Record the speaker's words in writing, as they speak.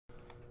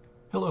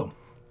Hello.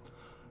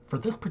 For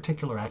this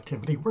particular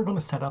activity, we're going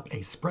to set up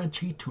a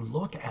spreadsheet to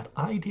look at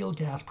ideal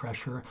gas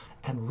pressure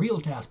and real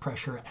gas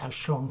pressure as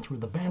shown through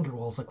the van der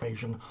Waals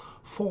equation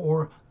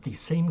for the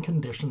same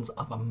conditions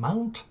of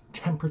amount,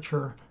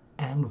 temperature,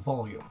 and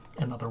volume.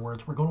 In other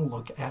words, we're going to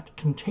look at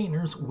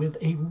containers with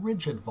a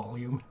rigid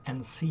volume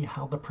and see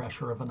how the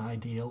pressure of an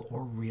ideal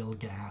or real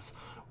gas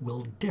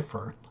will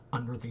differ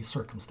under these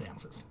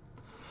circumstances.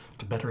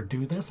 To better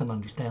do this and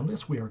understand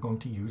this, we are going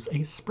to use a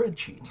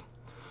spreadsheet.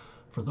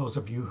 For those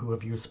of you who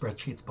have used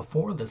spreadsheets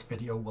before, this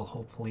video will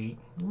hopefully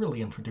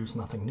really introduce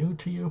nothing new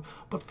to you.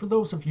 But for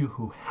those of you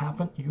who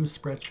haven't used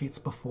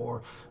spreadsheets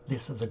before,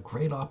 this is a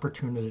great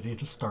opportunity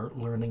to start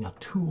learning a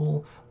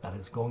tool that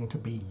is going to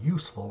be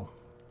useful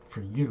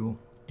for you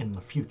in the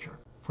future.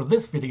 For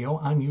this video,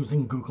 I'm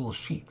using Google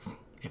Sheets.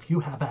 If you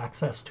have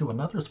access to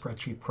another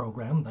spreadsheet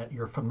program that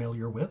you're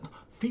familiar with,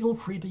 feel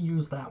free to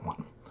use that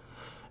one.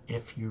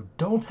 If you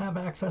don't have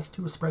access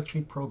to a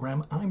spreadsheet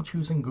program, I'm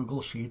choosing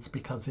Google Sheets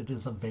because it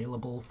is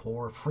available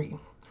for free.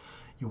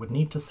 You would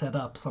need to set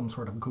up some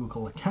sort of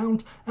Google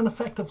account, and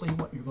effectively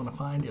what you're going to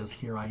find is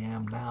here I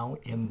am now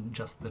in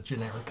just the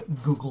generic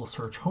Google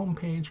search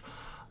homepage.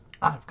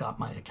 I've got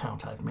my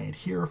account I've made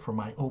here for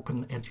my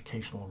open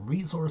educational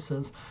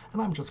resources,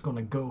 and I'm just going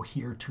to go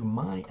here to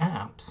my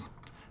apps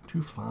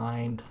to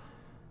find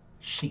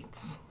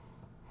Sheets.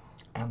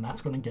 And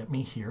that's going to get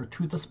me here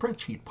to the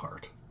spreadsheet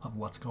part of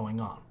what's going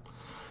on.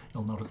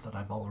 You'll notice that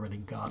I've already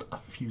got a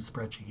few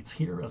spreadsheets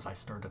here as I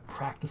started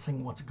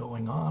practicing what's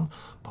going on,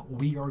 but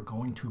we are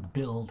going to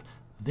build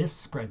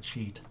this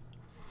spreadsheet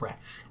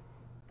fresh.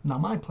 Now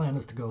my plan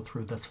is to go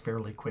through this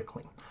fairly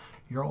quickly.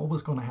 You're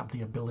always going to have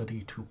the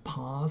ability to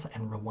pause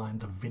and rewind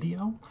the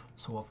video,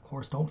 so of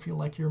course don't feel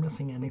like you're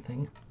missing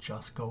anything.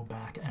 Just go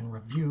back and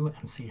review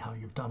and see how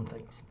you've done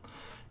things.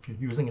 If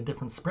you're using a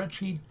different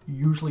spreadsheet,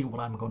 usually what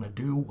I'm going to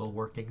do will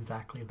work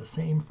exactly the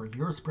same for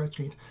your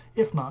spreadsheet.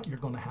 If not, you're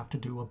going to have to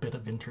do a bit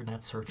of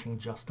internet searching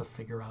just to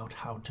figure out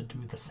how to do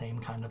the same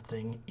kind of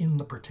thing in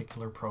the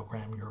particular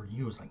program you're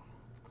using.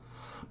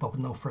 But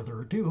with no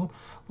further ado,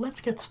 let's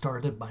get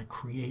started by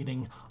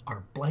creating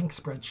our blank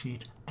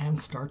spreadsheet and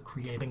start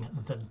creating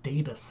the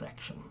data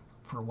section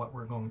for what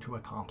we're going to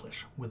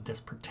accomplish with this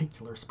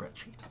particular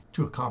spreadsheet.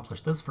 To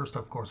accomplish this, first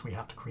of course we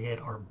have to create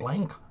our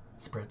blank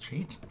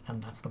spreadsheet,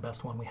 and that's the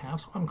best one we have.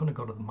 So I'm going to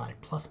go to my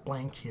plus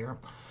blank here,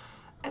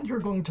 and you're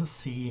going to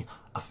see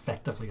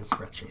effectively a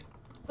spreadsheet.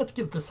 Let's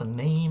give this a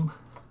name.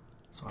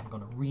 So I'm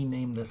going to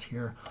rename this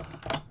here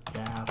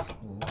Gas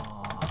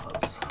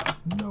Laws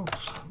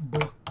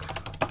Notebook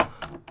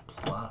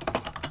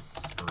plus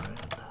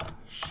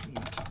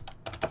Spreadsheet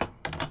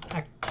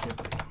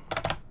Activity.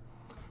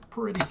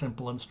 Pretty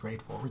simple and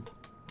straightforward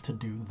to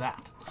do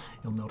that.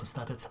 You'll notice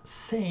that it's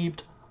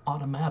saved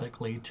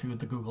automatically to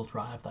the Google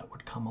Drive that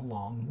would come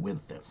along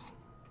with this.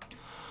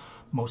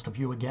 Most of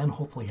you, again,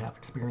 hopefully have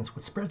experience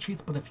with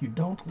spreadsheets, but if you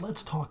don't,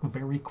 let's talk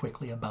very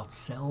quickly about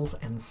cells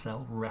and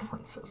cell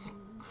references.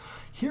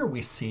 Here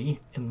we see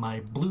in my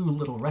blue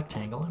little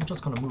rectangle, I'm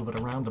just going to move it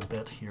around a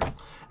bit here,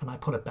 and I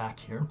put it back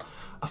here.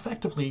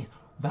 Effectively,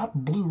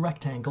 that blue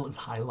rectangle is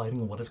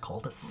highlighting what is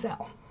called a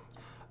cell.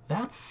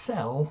 That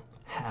cell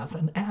has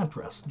an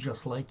address,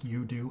 just like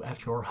you do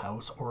at your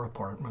house or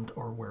apartment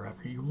or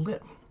wherever you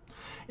live.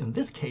 In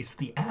this case,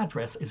 the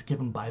address is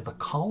given by the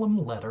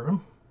column letter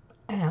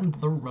and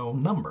the row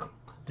number.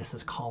 This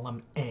is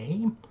column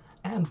A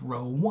and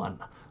row 1.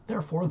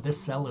 Therefore, this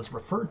cell is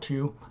referred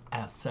to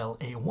as cell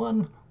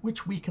A1,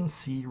 which we can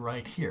see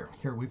right here.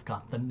 Here we've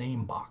got the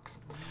name box.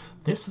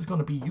 This is going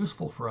to be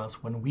useful for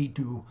us when we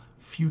do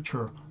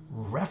future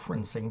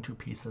referencing to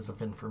pieces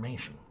of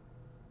information.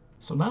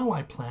 So now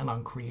I plan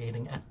on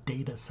creating a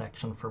data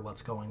section for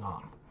what's going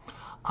on.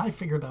 I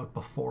figured out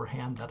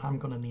beforehand that I'm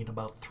going to need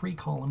about 3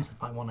 columns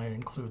if I want to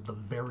include the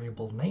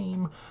variable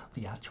name,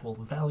 the actual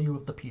value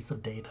of the piece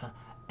of data,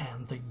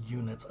 and the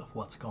units of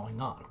what's going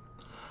on.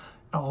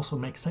 It also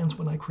makes sense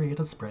when I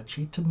create a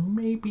spreadsheet to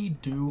maybe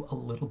do a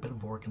little bit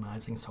of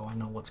organizing so I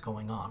know what's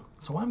going on.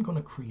 So I'm going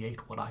to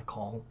create what I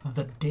call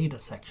the data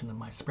section in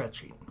my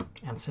spreadsheet.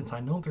 And since I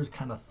know there's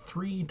kind of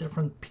 3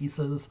 different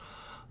pieces,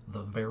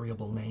 the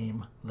variable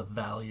name, the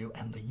value,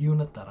 and the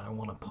unit that I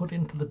want to put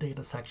into the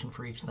data section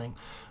for each thing,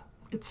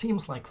 it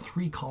seems like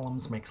 3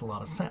 columns makes a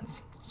lot of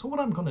sense. So what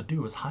I'm going to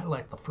do is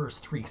highlight the first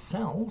 3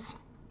 cells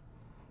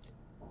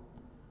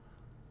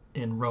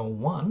in row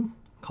 1,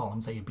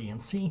 columns A, B,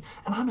 and C,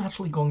 and I'm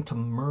actually going to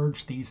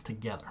merge these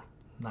together.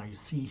 Now you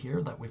see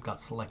here that we've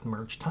got select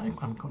merge type.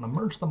 I'm going to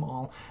merge them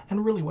all,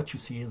 and really what you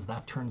see is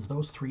that turns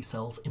those 3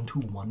 cells into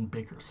one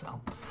bigger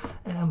cell.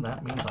 And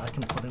that means I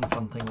can put in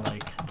something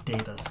like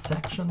data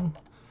section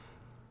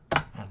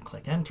and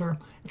click enter.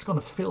 It's going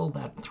to fill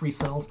that 3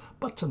 cells,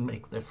 but to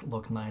make this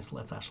look nice,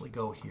 let's actually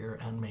go here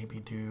and maybe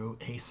do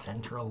a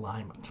center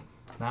alignment.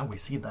 Now we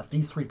see that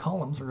these 3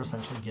 columns are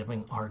essentially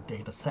giving our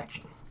data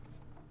section.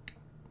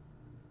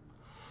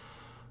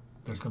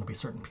 There's going to be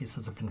certain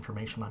pieces of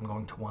information I'm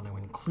going to want to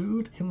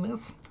include in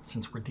this.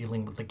 Since we're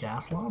dealing with the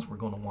gas laws, we're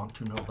going to want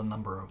to know the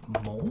number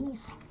of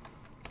moles.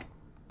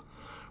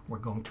 we're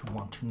going to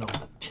want to know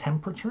the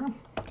temperature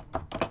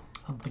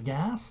of the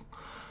gas.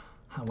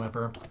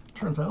 However, it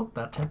turns out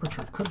that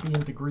temperature could be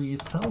in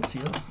degrees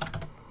Celsius,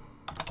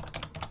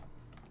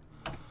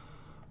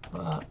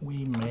 but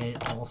we may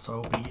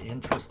also be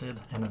interested,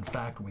 and in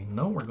fact we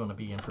know we're going to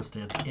be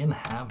interested in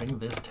having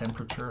this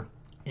temperature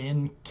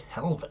in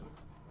Kelvin.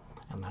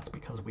 And that's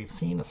because we've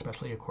seen,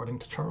 especially according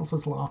to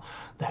Charles's law,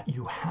 that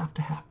you have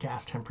to have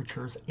gas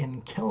temperatures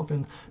in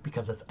Kelvin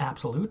because it's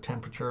absolute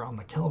temperature on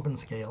the Kelvin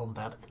scale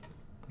that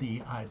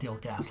the ideal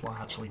gas law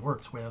actually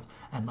works with,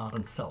 and not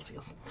in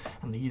Celsius.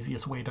 And the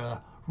easiest way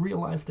to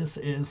realize this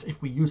is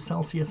if we use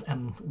Celsius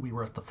and we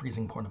were at the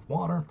freezing point of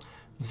water,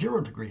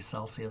 0 degrees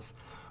Celsius.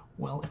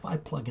 Well, if I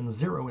plug in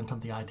 0 into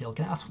the ideal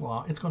gas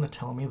law, it's going to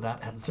tell me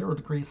that at 0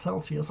 degrees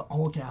Celsius,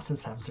 all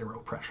gases have 0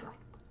 pressure.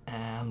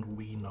 And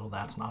we know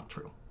that's not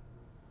true.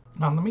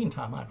 Now, in the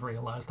meantime, I've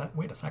realized that,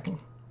 wait a second,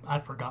 I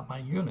forgot my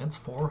units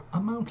for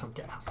amount of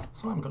gas.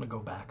 So I'm going to go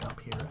back up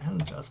here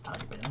and just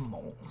type in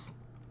moles.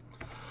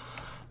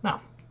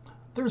 Now,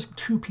 there's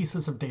 2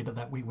 pieces of data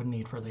that we would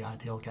need for the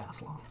ideal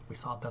gas law. We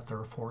saw that there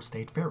are 4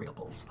 state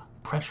variables: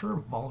 pressure,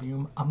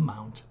 volume,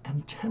 amount,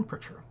 and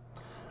temperature.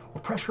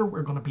 Well, pressure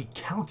we're going to be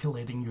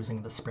calculating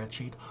using the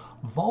spreadsheet.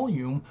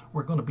 Volume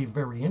we're going to be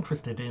very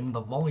interested in,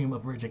 the volume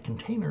of rigid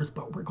containers,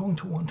 but we're going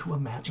to want to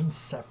imagine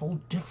several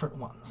different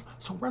ones.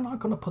 So we're not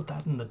going to put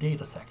that in the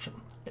data section.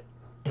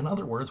 In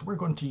other words, we're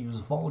going to use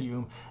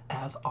volume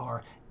as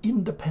our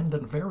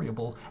independent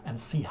variable and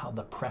see how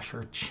the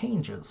pressure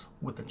changes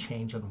with the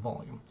change in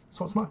volume.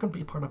 So it's not going to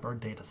be part of our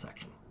data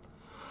section.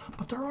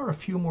 But there are a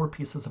few more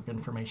pieces of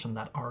information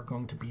that are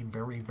going to be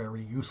very,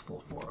 very useful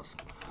for us.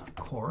 Of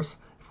course,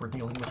 if we're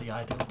dealing with the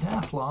ideal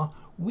gas law,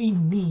 we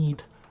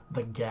need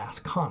the gas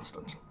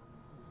constant.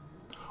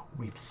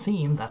 We've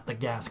seen that the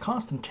gas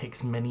constant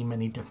takes many,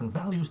 many different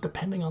values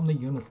depending on the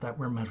units that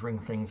we're measuring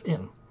things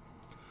in.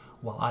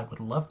 While I would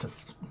love to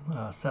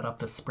set up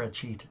this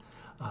spreadsheet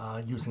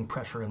using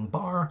pressure in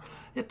bar,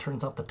 it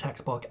turns out the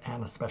textbook,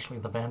 and especially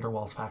the van der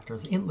Waals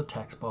factors in the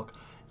textbook,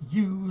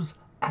 use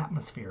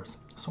atmospheres.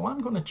 So I'm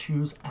going to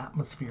choose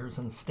atmospheres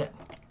instead,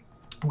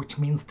 which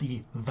means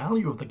the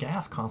value of the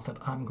gas constant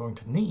I'm going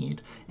to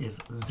need is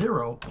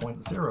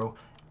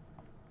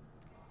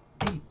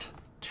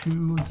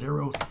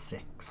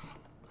 0.08206.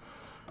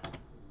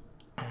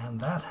 And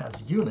that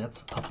has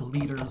units of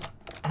liters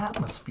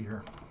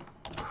atmosphere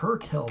per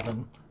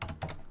Kelvin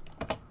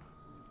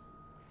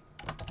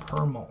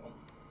per mole.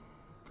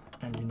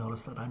 And you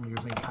notice that I'm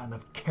using kind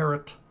of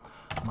caret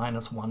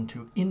 -1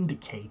 to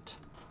indicate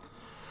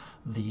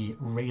the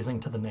raising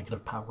to the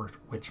negative power,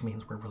 which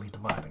means we're really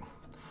dividing.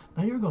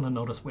 Now you're going to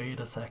notice, wait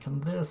a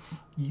second,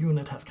 this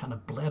unit has kind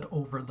of bled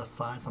over the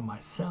size of my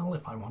cell.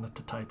 If I wanted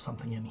to type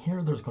something in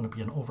here, there's going to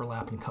be an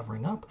overlap and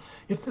covering up.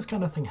 If this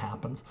kind of thing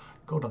happens,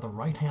 go to the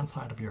right-hand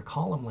side of your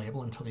column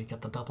label until you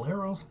get the double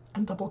arrows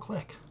and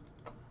double-click.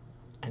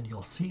 And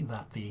you'll see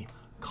that the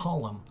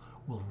column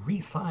will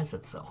resize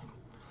itself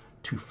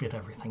to fit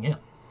everything in.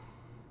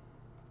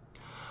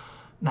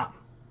 Now,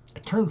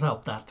 it turns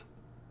out that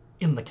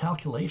in the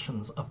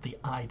calculations of the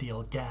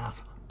ideal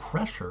gas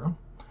pressure,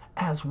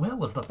 as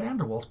well as the van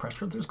der Waals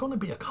pressure, there's going to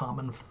be a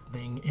common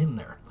thing in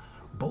there.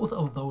 Both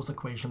of those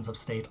equations of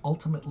state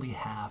ultimately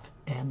have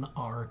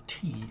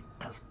nRT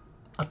as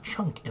a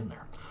chunk in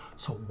there.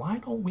 So why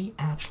don't we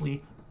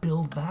actually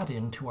build that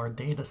into our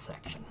data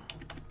section?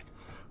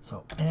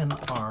 So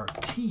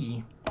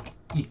nRT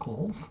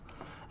equals,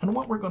 and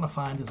what we're going to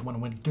find is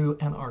when we do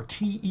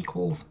nRT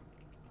equals,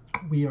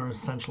 we are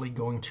essentially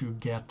going to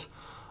get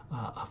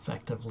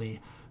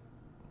effectively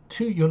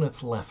 2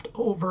 units left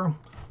over.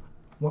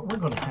 What we're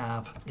going to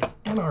have is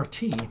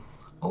nRT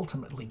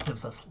ultimately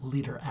gives us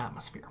liter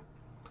atmosphere.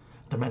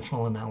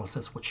 Dimensional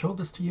analysis would show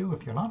this to you.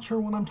 If you're not sure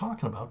what I'm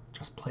talking about,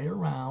 just play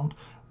around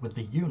with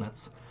the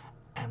units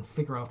and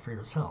figure out for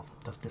yourself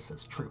that this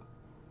is true.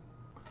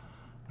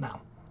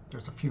 Now,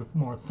 there's a few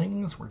more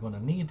things we're going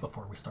to need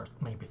before we start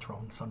maybe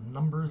throwing some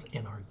numbers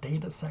in our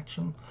data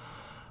section.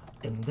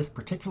 In this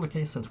particular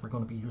case, since we're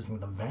going to be using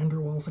the van der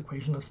Waals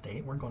equation of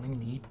state, we're going to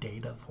need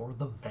data for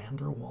the van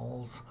der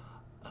Waals,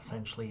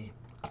 essentially,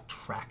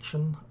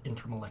 attraction,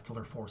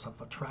 intermolecular force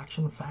of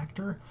attraction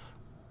factor,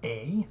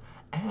 A,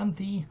 and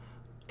the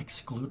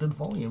excluded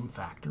volume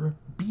factor,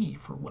 B,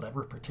 for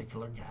whatever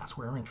particular gas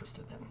we're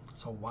interested in.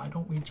 So why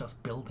don't we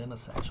just build in a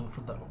section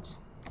for those?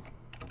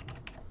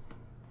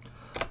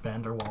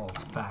 Van der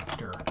Waals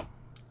factor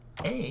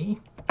A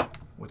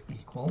would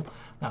equal,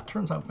 now it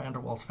turns out van der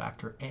Waals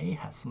factor A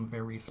has some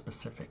very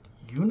specific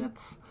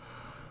units.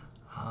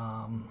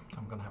 I'm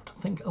going to have to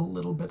think a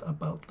little bit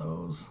about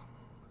those.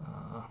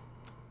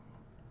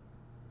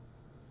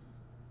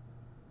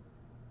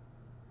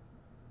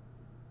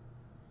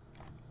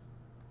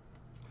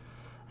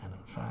 And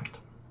in fact,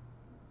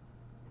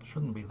 it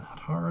shouldn't be that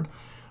hard.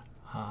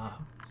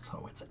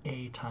 So it's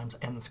A times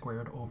n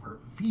squared over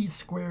v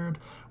squared,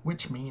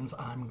 which means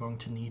I'm going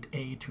to need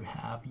A to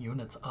have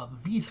units of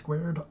v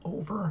squared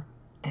over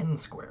n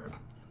squared.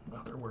 In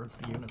other words,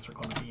 the units are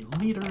going to be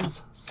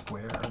liters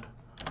squared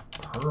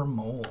per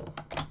mole.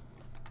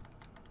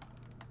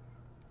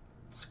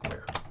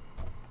 squared.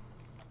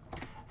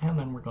 And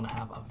then we're going to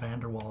have a van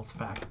der Waals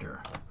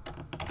factor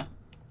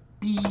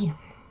B.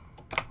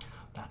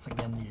 That's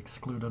again the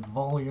excluded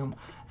volume,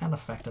 and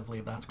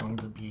effectively that's going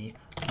to be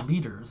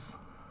liters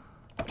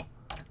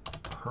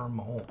per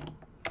mole.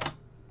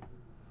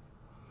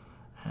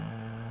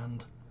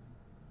 And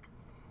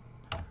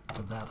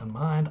with that in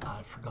mind,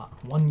 I've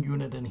forgotten one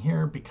unit in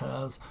here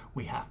because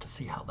we have to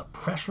see how the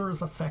pressure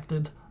is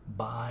affected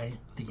by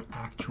the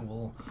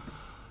actual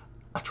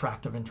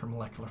attractive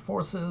intermolecular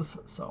forces.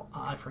 So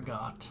I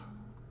forgot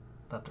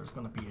that there's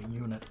going to be a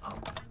unit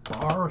of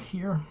bar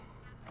here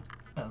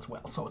as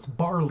well. So it's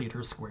bar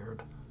liters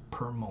squared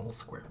per mole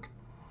squared.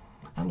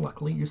 And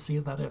luckily you see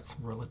that it's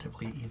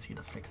relatively easy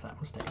to fix that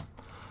mistake.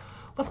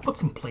 Let's put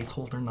some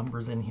placeholder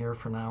numbers in here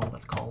for now.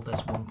 Let's call this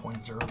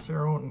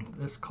 1.00 and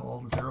this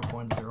called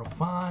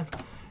 0.05.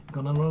 You're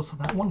going to notice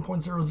that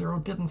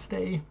 1.00 didn't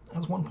stay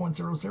as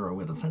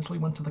 1.00. It essentially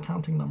went to the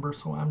counting number,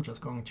 so I'm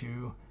just going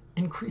to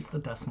increase the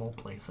decimal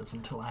places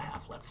until I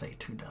have, let's say,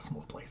 2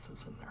 decimal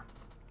places in there.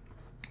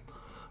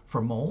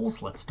 For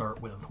moles, let's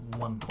start with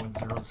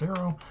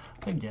 1.00.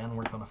 Again,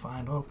 we're going to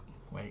find, oh,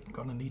 wait, I'm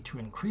going to need to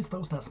increase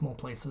those decimal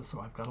places,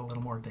 so I've got a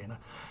little more data.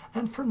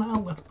 And for now,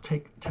 let's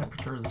take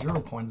temperature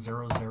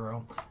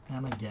 0.00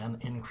 and again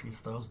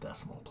increase those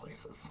decimal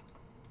places.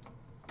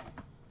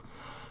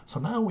 So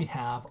now we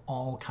have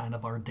all kind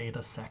of our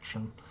data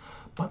section,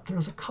 but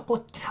there's a couple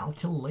of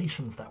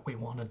calculations that we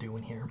want to do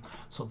in here.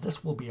 So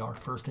this will be our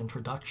first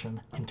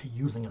introduction into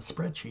using a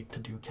spreadsheet to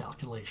do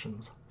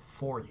calculations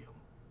for you.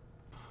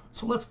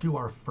 So let's do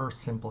our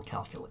first simple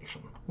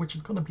calculation, which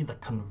is going to be the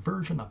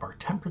conversion of our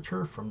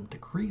temperature from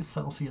degrees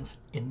Celsius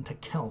into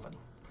Kelvin.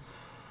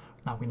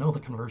 Now we know the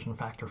conversion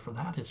factor for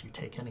that is you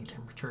take any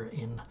temperature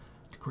in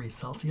degrees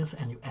Celsius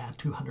and you add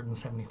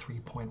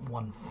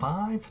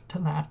 273.15 to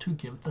that to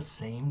give the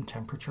same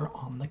temperature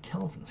on the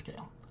Kelvin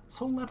scale.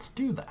 So let's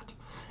do that.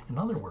 In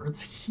other words,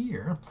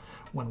 here,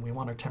 when we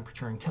want our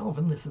temperature in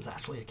Kelvin, this is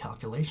actually a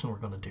calculation we're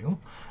going to do.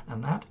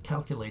 And that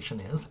calculation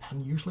is,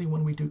 and usually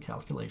when we do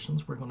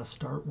calculations, we're going to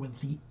start with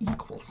the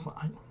equal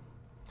sign.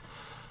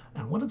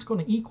 And what it's going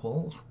to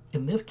equal,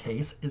 in this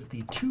case, is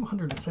the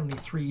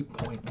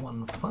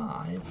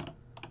 273.15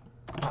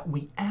 that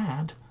we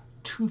add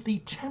to the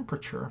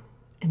temperature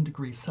in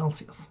degrees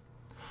Celsius.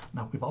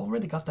 Now, we've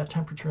already got that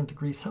temperature in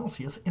degrees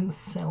Celsius in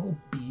cell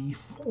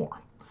B4.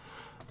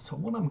 So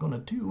what I'm going to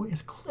do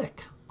is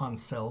click on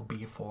cell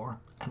B4,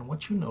 and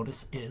what you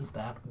notice is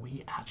that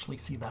we actually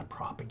see that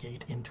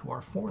propagate into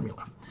our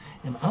formula.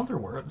 In other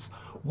words,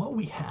 what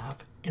we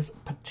have is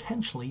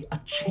potentially a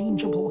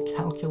changeable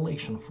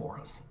calculation for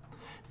us.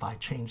 If I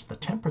change the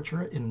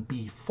temperature in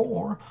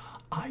B4,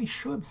 I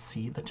should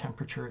see the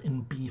temperature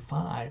in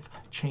B5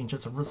 change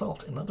as a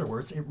result. In other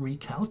words, it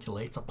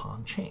recalculates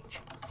upon change.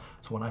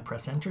 So when I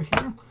press enter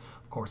here,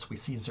 of course we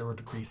see 0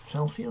 degrees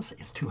Celsius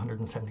is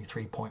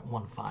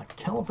 273.15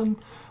 Kelvin,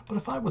 but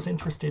if I was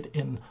interested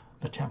in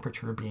the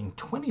temperature being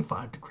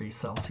 25 degrees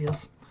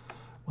Celsius,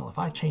 well, if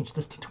I change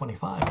this to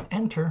 25 and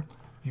enter,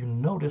 you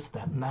notice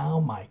that now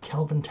my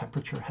Kelvin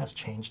temperature has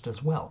changed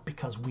as well,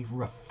 because we've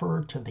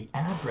referred to the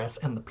address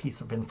and the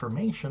piece of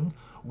information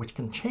which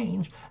can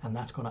change, and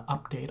that's going to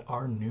update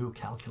our new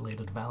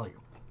calculated value.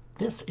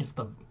 This is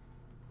the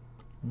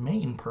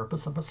main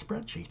purpose of a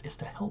spreadsheet, is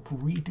to help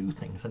redo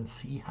things and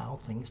see how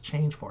things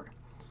change for you.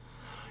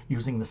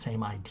 Using the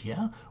same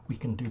idea, we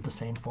can do the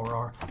same for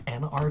our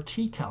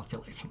nRT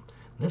calculation.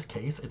 In this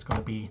case, it's going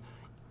to be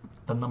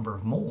the number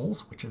of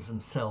moles, which is in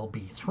cell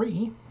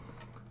B3,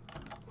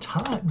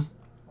 times,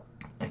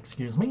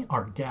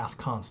 our gas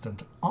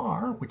constant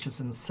R, which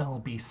is in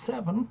cell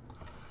B7,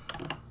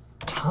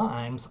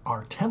 times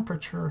our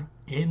temperature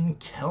in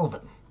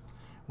Kelvin,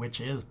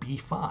 which is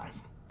B5.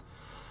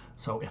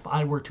 So if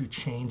I were to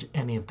change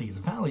any of these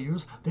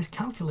values, this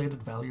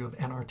calculated value of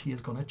nRT is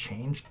going to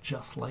change,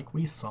 just like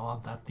we saw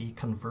that the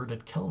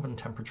converted Kelvin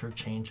temperature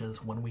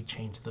changes when we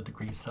change the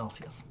degrees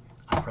Celsius.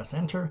 I press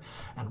enter,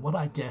 and what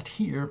I get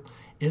here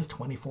is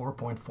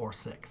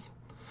 24.46.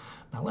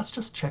 Now let's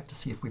just check to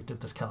see if we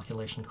did this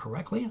calculation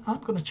correctly.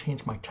 I'm going to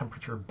change my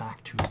temperature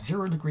back to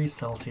 0 degrees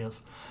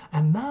Celsius,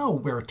 and now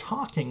we're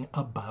talking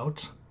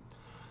about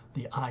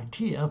the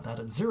idea that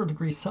at 0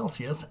 degrees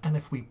Celsius, and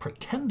if we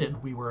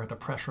pretended we were at a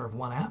pressure of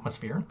 1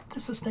 atmosphere,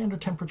 this is standard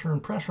temperature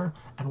and pressure,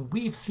 and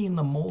we've seen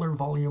the molar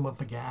volume of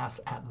the gas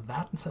at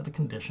that set of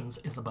conditions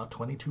is about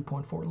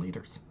 22.4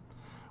 liters.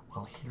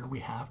 Well, here we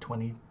have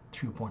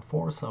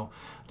 22.4, so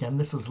again,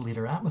 this is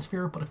liter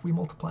atmosphere, but if we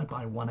multiply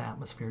by 1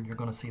 atmosphere, you're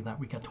going to see that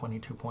we get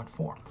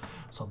 22.4.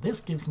 So this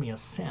gives me a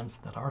sense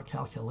that our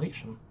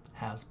calculation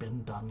has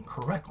been done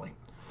correctly.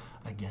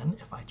 Again,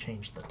 if I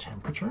change the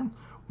temperature,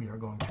 we are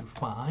going to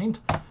find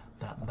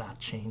that that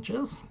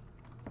changes.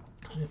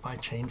 If I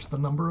change the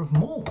number of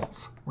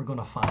moles, we're going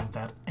to find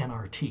that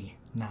nRT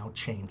now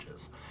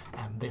changes.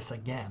 And this,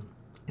 again,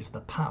 is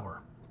the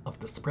power of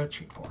the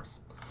spreadsheet for us.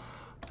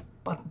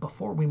 But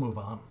before we move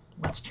on,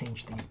 let's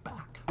change these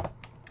back.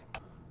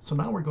 So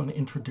now we're going to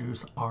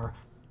introduce our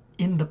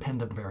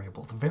independent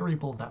variable, the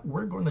variable that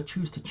we're going to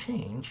choose to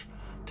change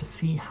to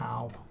see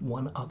how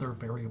one other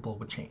variable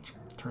would change.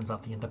 Turns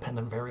out the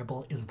independent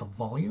variable is the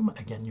volume.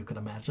 Again, you can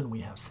imagine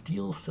we have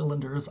steel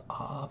cylinders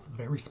of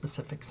very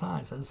specific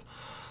sizes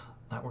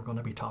that we're going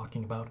to be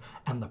talking about,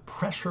 and the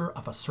pressure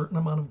of a certain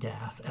amount of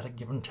gas at a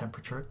given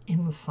temperature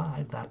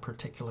inside that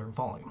particular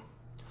volume.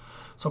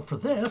 So for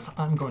this,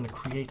 I'm going to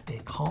create a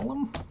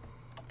column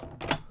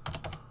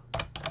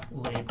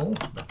label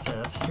that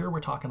says, here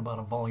we're talking about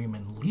a volume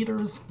in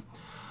liters.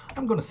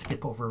 I'm going to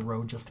skip over a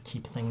row just to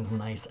keep things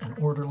nice and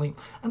orderly.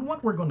 And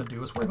what we're going to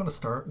do is we're going to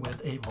start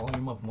with a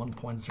volume of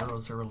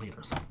 1.00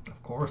 liters.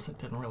 Of course, it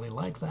didn't really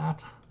like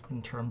that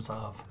in terms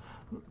of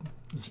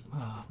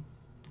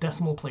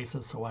decimal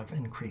places, so I've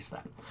increased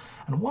that.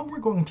 And what we're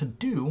going to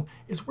do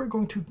is we're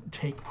going to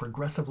take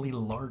progressively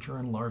larger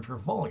and larger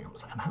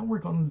volumes. And how we're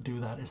going to do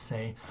that is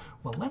say,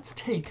 well, let's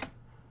take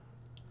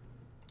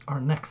our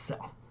next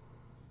cell.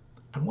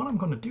 And what I'm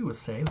going to do is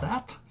say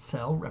that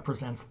cell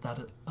represents that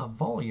a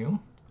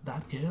volume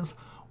that is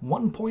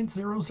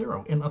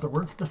 1.00. In other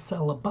words, the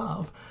cell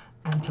above.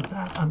 And to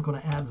that, I'm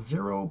going to add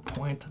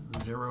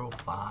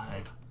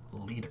 0.05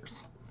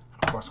 liters.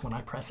 And of course, when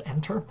I press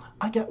enter,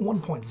 I get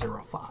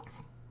 1.05.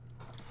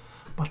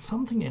 But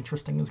something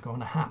interesting is going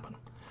to happen.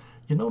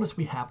 You notice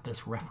we have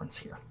this reference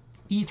here,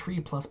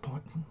 E3 plus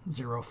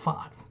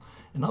 0.05.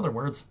 In other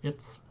words,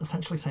 it's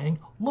essentially saying,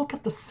 look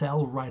at the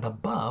cell right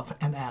above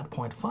and add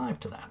 0.5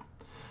 to that.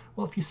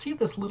 Well, if you see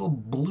this little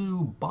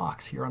blue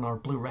box here on our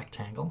blue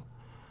rectangle,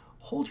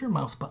 hold your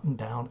mouse button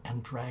down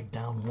and drag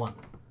down 1.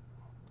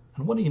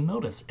 And what do you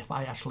notice if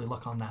I actually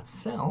look on that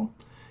cell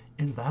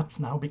is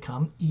that's now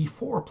become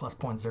E4 plus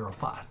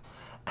 0.05.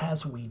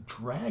 As we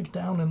drag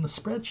down in the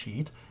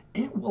spreadsheet,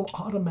 it will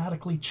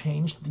automatically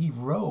change the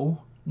row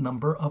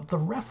number of the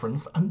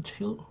reference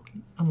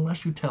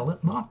unless you tell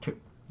it not to.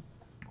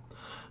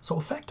 So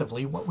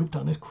effectively, what we've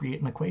done is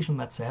create an equation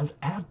that says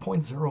add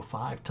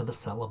 0.05 to the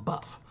cell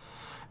above.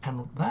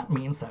 And that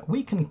means that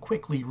we can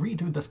quickly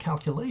redo this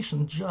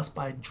calculation just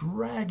by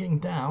dragging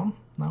down.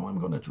 Now I'm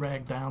going to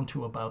drag down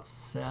to about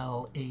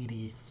cell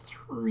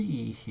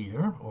 83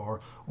 here,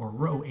 or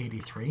row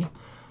 83.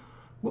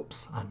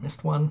 Whoops, I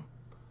missed one.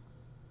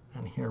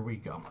 And here we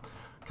go.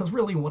 Because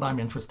really what I'm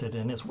interested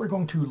in is we're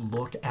going to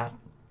look at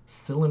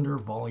cylinder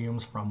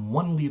volumes from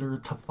 1 liter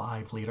to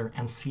 5 liter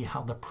and see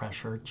how the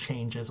pressure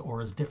changes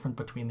or is different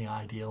between the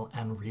ideal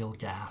and real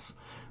gas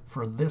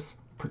for this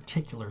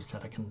particular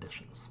set of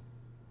conditions.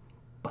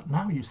 But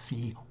now you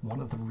see one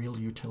of the real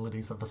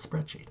utilities of a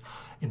spreadsheet.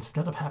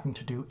 Instead of having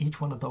to do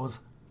each one of those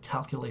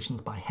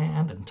calculations by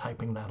hand and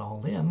typing that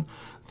all in,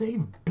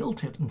 they've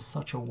built it in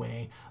such a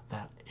way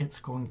that it's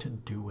going to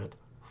do it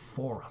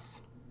for us.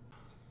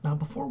 Now,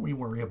 before we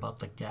worry about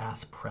the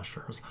gas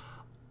pressures,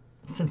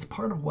 since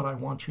part of what I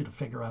want you to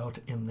figure out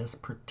in this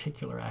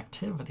particular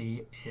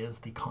activity is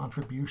the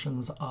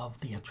contributions of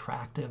the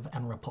attractive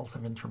and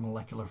repulsive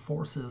intermolecular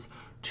forces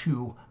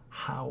to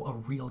how a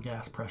real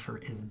gas pressure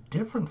is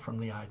different from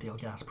the ideal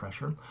gas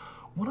pressure,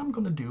 what I'm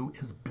going to do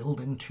is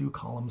build in 2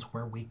 columns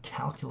where we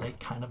calculate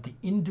kind of the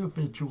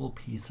individual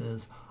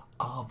pieces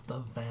of the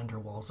van der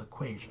Waals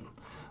equation.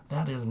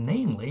 That is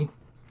namely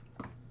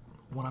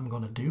what I'm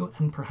going to do,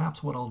 and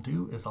perhaps what I'll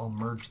do is I'll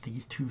merge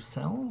these 2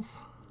 cells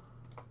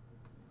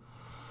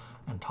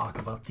and talk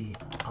about the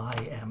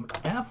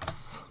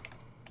IMFs.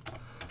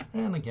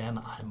 And again,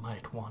 I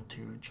might want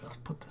to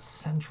just put this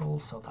central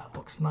so that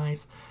looks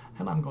nice.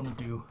 And I'm going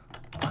to do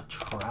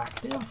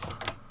attractive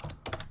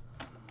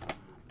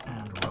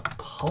and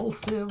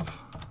repulsive.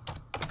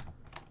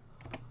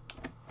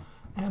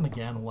 And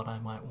again, what I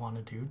might want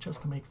to do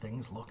just to make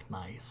things look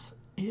nice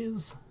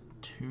is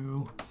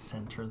to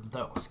center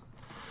those.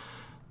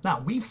 Now,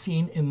 we've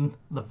seen in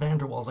the van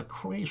der Waals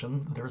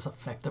equation, there's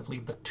effectively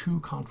the 2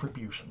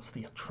 contributions,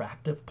 the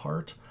attractive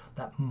part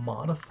that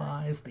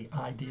modifies the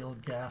ideal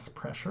gas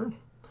pressure,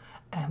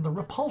 and the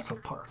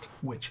repulsive part,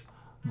 which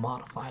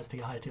modifies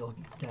the ideal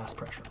gas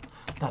pressure.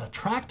 That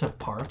attractive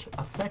part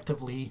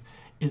effectively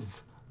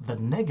is the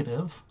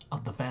negative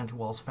of the van der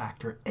Waals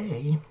factor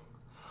A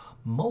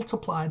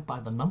multiplied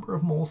by the number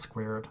of moles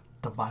squared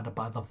divided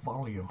by the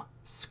volume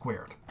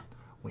squared.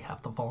 We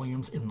have the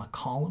volumes in the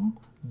column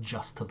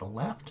just to the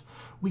left.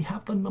 We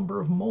have the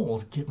number of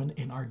moles given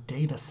in our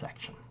data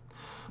section.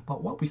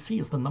 But what we see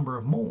is the number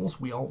of moles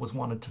we always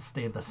wanted to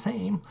stay the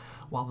same,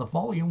 while the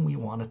volume we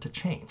wanted to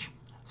change.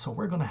 So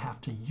we're going to have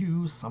to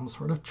use some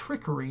sort of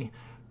trickery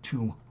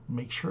to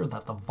make sure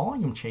that the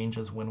volume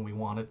changes when we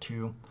want it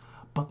to,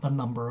 but the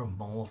number of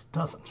moles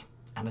doesn't.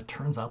 And it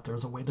turns out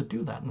there's a way to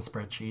do that in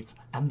spreadsheets,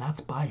 and that's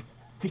by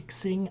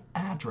fixing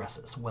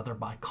addresses, whether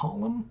by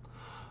column,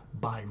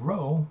 by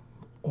row,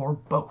 or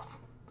both.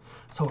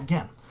 So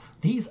again,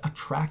 these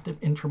attractive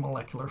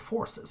intermolecular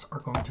forces are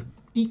going to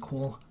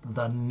equal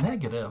the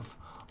negative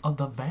of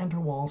the van der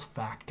Waals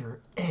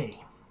factor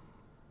A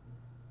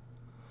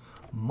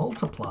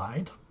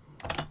multiplied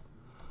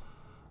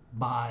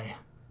by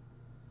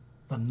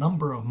the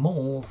number of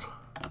moles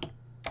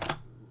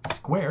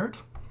squared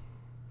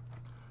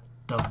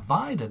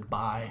divided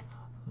by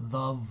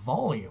the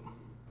volume.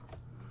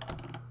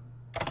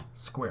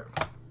 squared.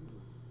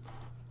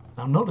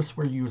 Now notice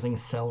we're using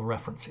cell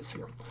references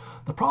here.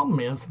 The problem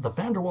is the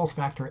van der Waals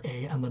factor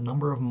A and the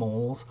number of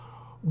moles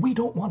we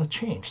don't want to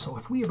change. So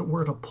if we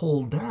were to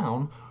pull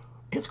down,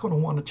 it's going to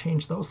want to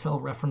change those cell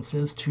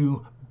references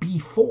to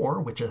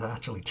B4, which is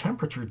actually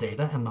temperature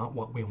data and not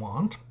what we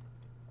want,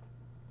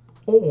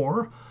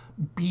 or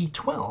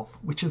B12,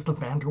 which is the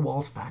van der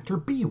Waals factor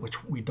B,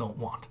 which we don't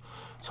want.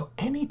 So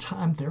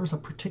anytime there's a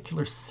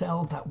particular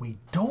cell that we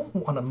don't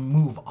want to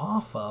move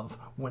off of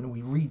when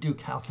we redo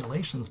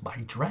calculations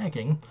by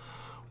dragging,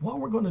 what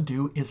we're going to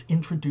do is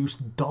introduce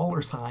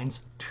dollar signs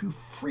to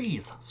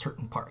freeze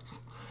certain parts.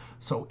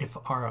 So if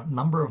our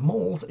number of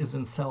moles is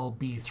in cell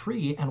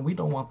B3 and we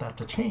don't want that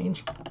to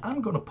change, I'm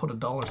going to put a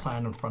dollar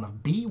sign in front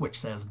of B, which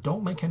says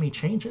don't make any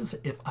changes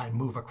if I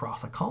move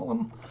across a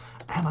column.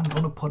 And I'm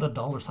going to put a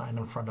dollar sign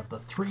in front of the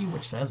 3,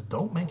 which says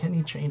don't make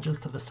any changes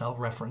to the cell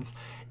reference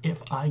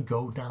if I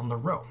go down the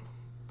row.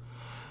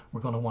 We're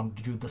going to want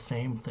to do the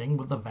same thing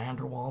with the van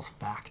der Waals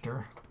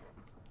factor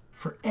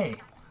for A.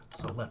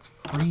 So let's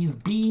freeze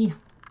B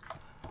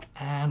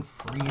and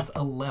freeze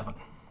 11.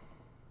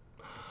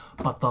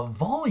 But the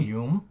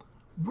volume,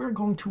 we're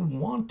going to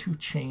want to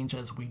change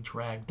as we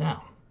drag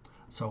down.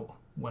 So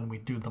when we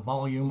do the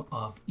volume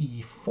of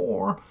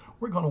E4,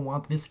 we're going to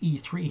want this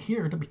E3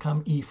 here to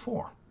become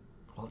E4.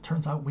 Well, it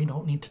turns out we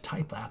don't need to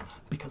type that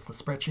because the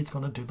spreadsheet's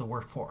going to do the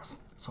work for us.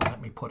 So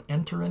let me put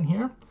enter in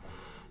here.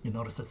 You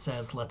notice it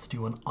says let's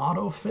do an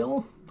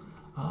autofill.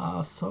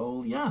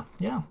 So yeah.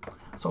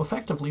 So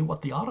effectively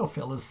what the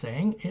autofill is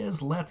saying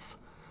is let's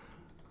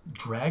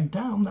drag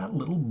down that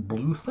little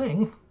blue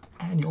thing,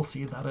 and you'll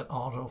see that it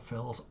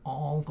autofills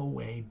all the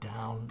way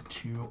down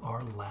to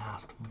our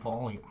last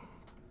volume.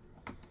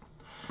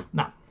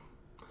 Now,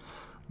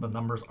 the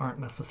numbers aren't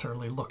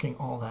necessarily looking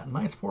all that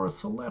nice for us,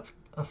 so let's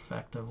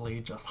effectively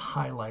just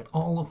highlight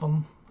all of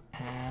them,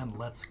 and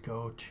let's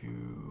go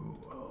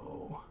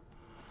to,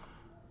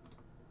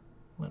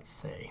 let's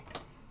say,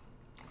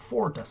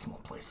 4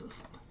 decimal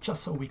places,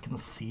 just so we can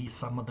see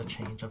some of the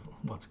change of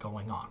what's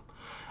going on.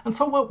 And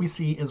so what we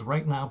see is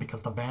right now,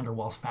 because the van der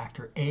Waals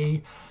factor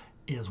A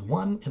is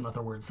 1, in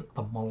other words,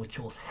 the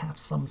molecules have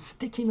some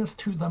stickiness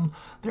to them,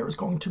 there is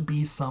going to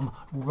be some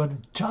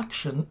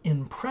reduction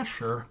in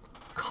pressure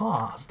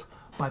caused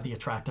by the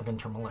attractive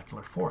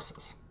intermolecular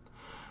forces.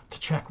 To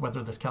check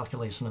whether this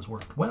calculation has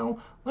worked well,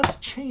 let's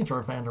change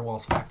our van der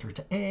Waals factor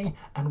to A,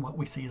 and what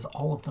we see is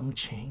all of them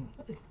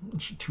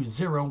change to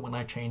 0 when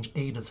I change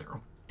A to 0.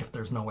 If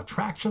there's no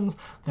attractions,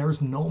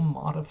 there's no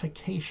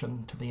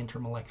modification to the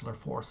intermolecular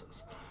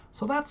forces.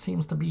 So that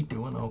seems to be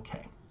doing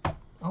okay.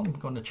 I'm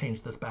going to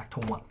change this back to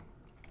 1.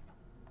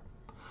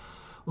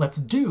 Let's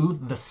do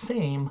the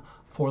same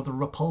for the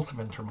repulsive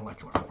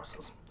intermolecular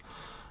forces.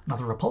 Now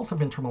the repulsive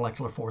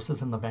intermolecular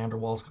forces in the van der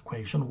Waals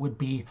equation would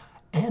be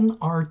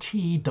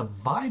nRT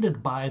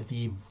divided by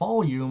the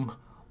volume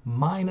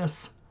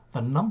minus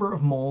the number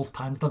of moles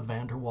times the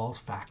van der Waals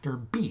factor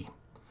B.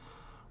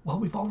 Well,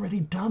 we've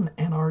already done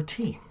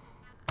nRT.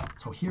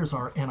 So here's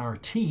our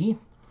nRT,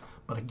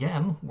 but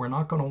again, we're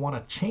not going to want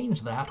to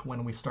change that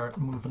when we start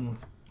moving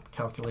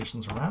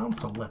calculations around,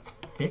 so let's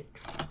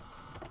fix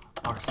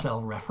our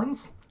cell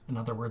reference. In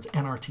other words,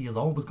 nRT is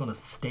always going to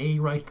stay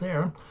right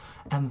there,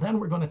 and then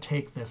we're going to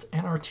take this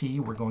nRT,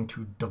 we're going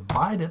to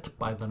divide it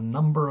by the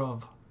number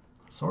of,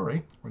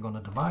 we're going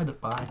to divide it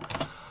by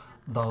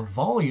the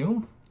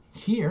volume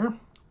here,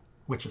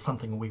 which is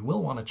something we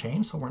will want to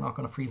change, so we're not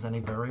going to freeze any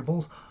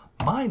variables,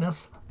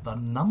 minus the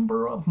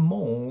number of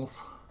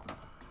moles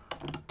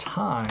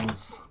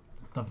times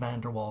the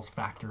van der Waals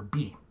factor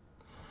B.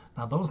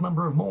 Now those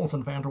number of moles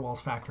in van der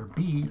Waals factor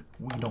B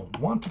we don't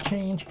want to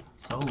change,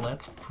 so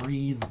let's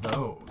freeze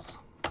those.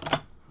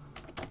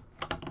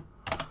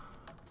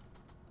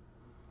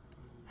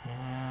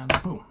 And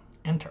boom,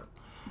 enter.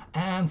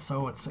 And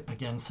so it's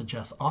again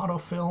suggests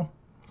autofill,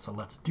 so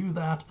let's do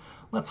that.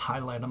 Let's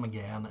highlight them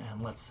again,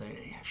 and let's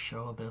say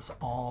show this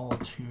all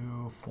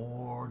to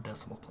 4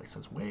 decimal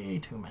places. Way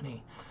too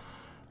many.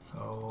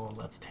 So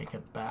let's take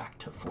it back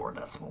to 4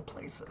 decimal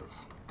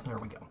places. There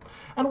we go.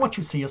 And what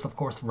you see is, of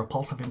course,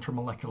 repulsive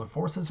intermolecular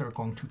forces are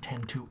going to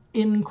tend to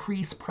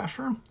increase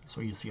pressure. So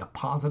you see a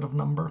positive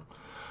number,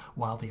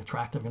 while the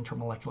attractive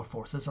intermolecular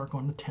forces are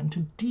going to tend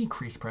to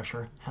decrease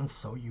pressure, and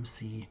so you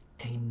see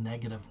a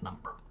negative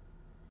number.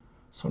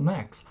 So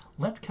next,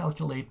 let's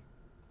calculate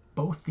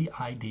both the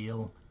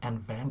ideal and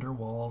van der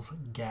Waals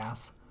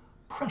gas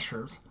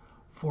pressures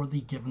for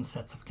the given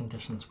sets of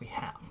conditions we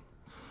have.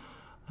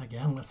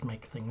 Again, let's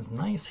make things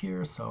nice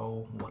here.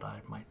 So what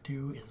I might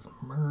do is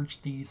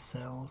merge these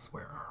cells.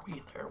 Where are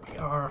we? There we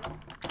are.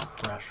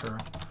 Pressure.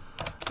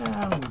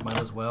 And we might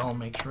as well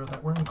make sure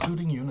that we're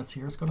including units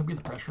here. It's going to be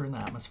the pressure in the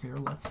atmosphere.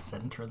 Let's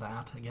center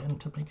that again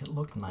to make it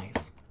look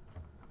nice.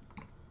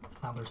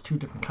 Now there's 2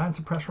 different kinds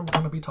of pressure we're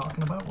going to be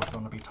talking about. We're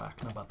going to be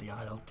talking about the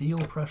ideal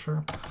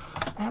pressure,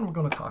 and we're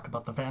going to talk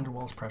about the van der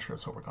Waals pressure.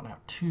 So we're going to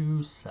have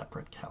 2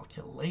 separate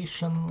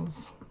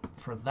calculations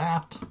for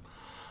that.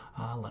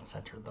 Let's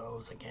enter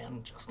those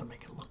again just to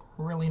make it look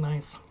really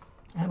nice.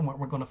 And what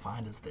we're going to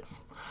find is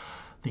this.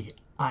 The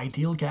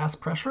ideal gas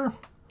pressure,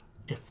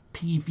 if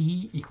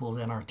PV equals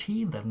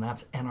nRT, then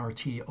that's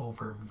nRT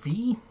over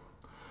V,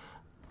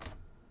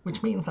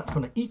 which means that's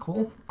going to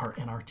equal our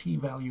nRT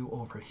value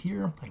over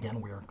here. Again,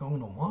 we are going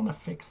to want to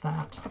fix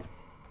that.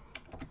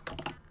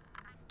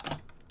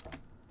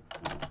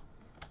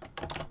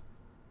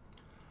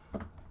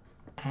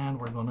 And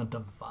we're going to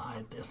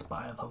divide this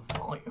by the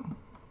volume.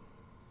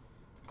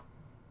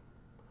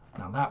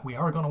 Now that we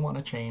are going to want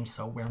to change,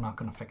 so we're not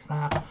going to fix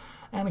that.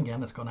 And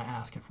again, it's going to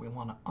ask if we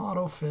want to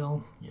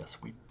autofill. Yes,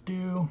 we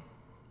do.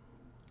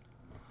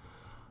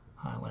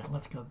 Highlight,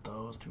 let's get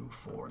those to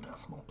 4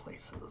 decimal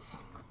places.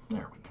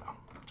 There we go,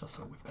 just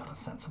so we've got a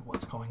sense of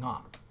what's going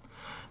on.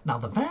 Now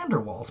the van der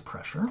Waals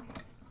pressure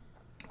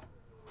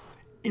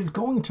is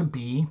going to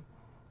be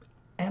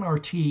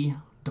nRT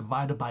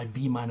divided by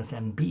V minus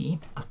NB,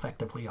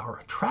 effectively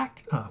our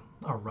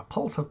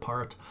repulsive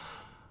part,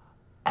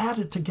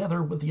 added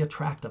together with the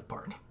attractive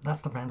part.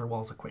 That's the van der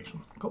Waals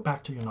equation. Go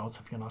back to your notes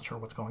if you're not sure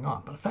what's going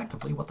on. But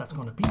effectively what that's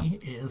going to be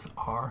is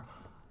our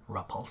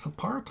repulsive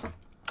part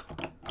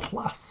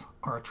plus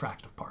our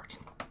attractive part.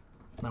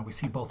 Now we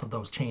see both of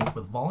those change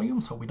with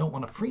volume, so we don't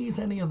want to freeze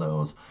any of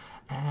those.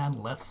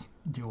 And let's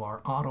do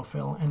our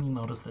autofill. And you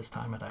notice this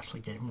time it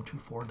actually gave them to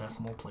 4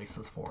 decimal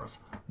places for us,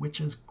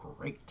 which is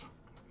great.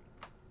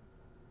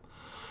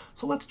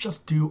 So let's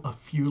just do a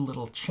few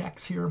little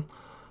checks here.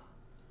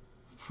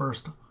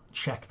 First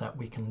check that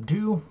we can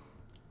do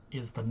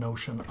is the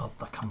notion of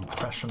the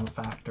compression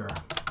factor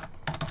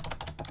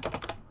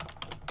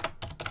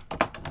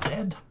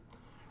Z,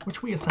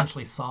 which we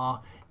essentially saw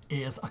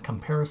is a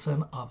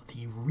comparison of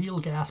the real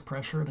gas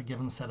pressure at a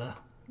given set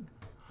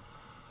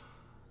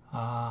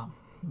of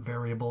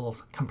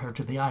variables compared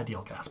to the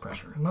ideal gas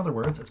pressure. In other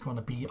words, it's going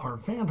to be our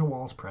van der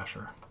Waals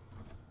pressure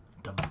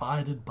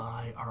divided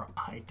by our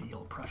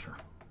ideal pressure.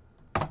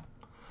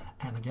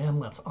 And again,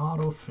 let's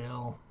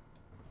autofill.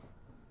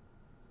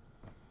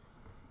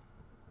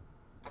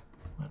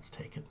 Let's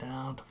take it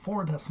down to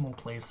 4 decimal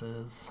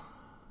places.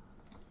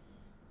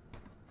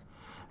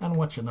 And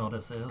what you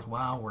notice is,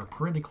 wow, we're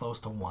pretty close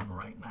to 1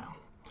 right now,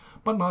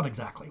 but not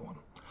exactly 1.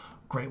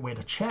 Great way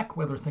to check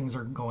whether things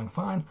are going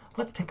fine.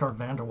 Let's take our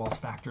van der Waals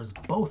factors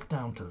both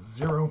down to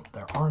 0.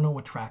 There are no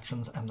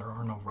attractions and there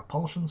are no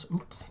repulsions.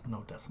 Oops,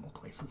 no decimal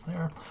places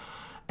there.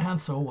 And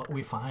so what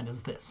we find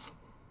is this.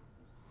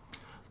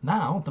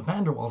 Now, the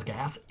van der Waals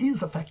gas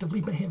is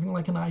effectively behaving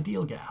like an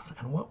ideal gas,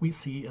 and what we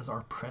see is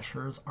our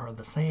pressures are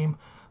the same.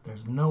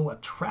 There's no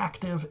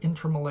attractive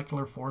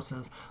intermolecular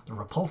forces. The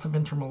repulsive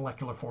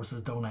intermolecular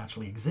forces don't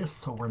actually exist,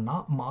 so we're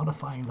not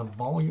modifying the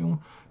volume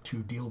to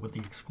deal with the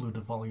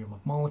excluded volume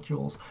of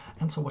molecules.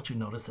 And so what you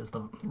notice is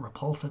the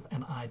repulsive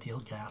and ideal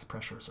gas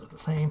pressures are the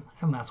same,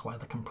 and that's why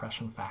the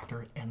compression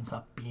factor ends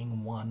up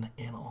being 1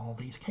 in all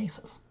these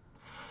cases.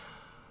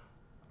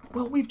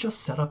 Well, we've just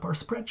set up our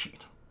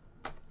spreadsheet.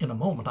 In a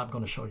moment, I'm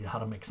going to show you how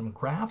to make some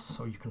graphs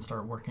so you can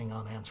start working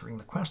on answering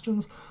the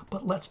questions,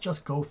 but let's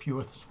just go through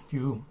a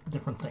few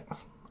different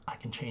things. I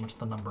can change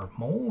the number of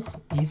moles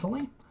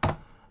easily,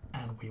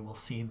 and we will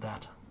see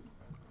that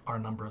our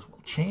numbers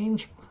will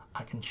change.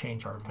 I can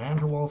change our van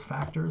der Waals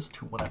factors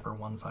to whatever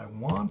ones I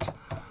want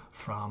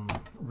from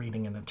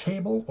reading in a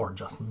table or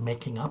just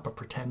making up a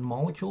pretend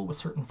molecule with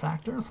certain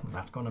factors. And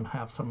that's going to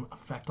have some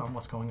effect on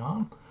what's going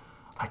on.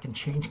 I can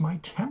change my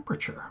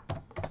temperature,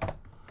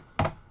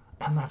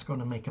 and that's going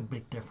to make a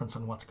big difference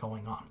in what's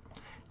going on.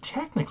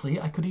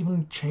 Technically, I could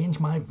even change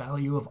my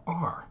value of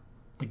R,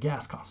 the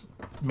gas constant.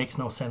 It makes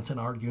no sense in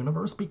our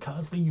universe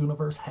because the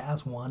universe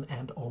has one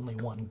and only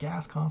one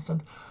gas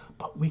constant,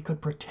 but we could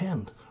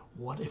pretend,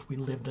 what if we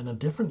lived in a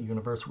different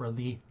universe where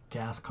the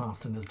gas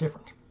constant is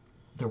different?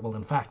 There will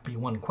in fact be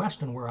one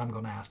question where I'm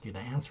going to ask you to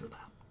answer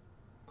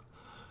that.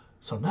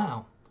 So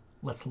now,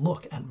 let's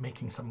look at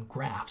making some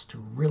graphs to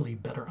really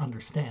better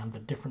understand the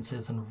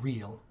differences in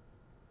real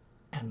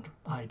and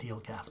ideal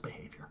gas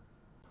behavior.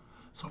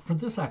 So for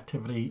this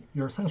activity,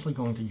 you're essentially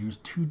going to use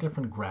 2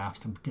 different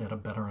graphs to get a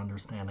better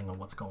understanding of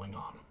what's going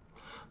on.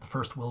 The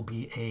first will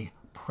be a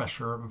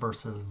pressure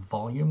versus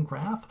volume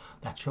graph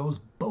that shows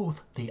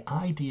both the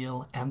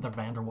ideal and the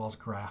van der Waals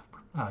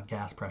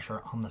gas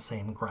pressure on the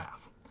same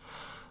graph.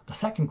 The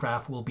second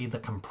graph will be the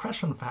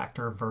compression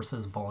factor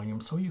versus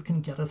volume, so you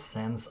can get a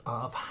sense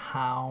of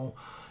how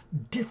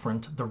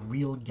different the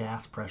real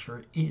gas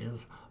pressure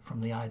is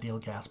from the ideal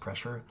gas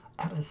pressure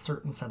at a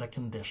certain set of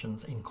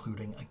conditions,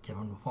 including a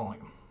given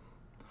volume.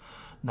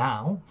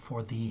 Now,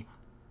 for the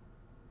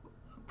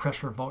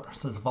pressure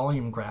versus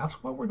volume graphs,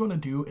 what we're going to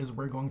do is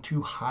we're going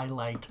to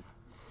highlight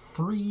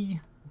 3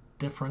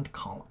 different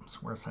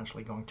columns. We're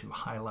essentially going to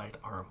highlight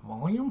our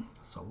volume.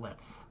 So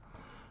let's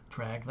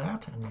drag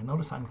that, and you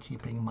notice I'm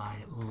keeping my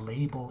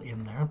label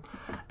in there.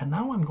 And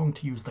now I'm going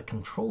to use the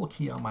control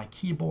key on my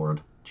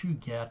keyboard to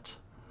get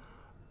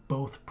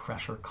both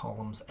pressure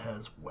columns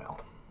as well.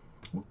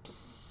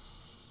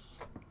 Whoops.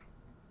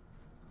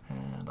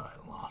 And I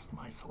lost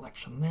my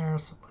selection there,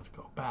 so let's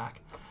go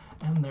back.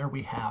 And there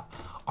we have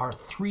our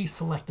 3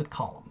 selected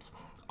columns.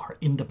 our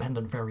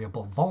independent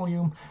variable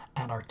volume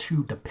and our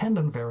two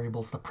dependent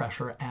variables, the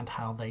pressure and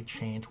how they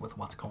change with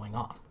what's going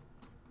on.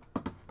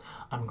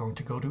 I'm going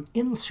to go to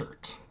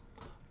Insert,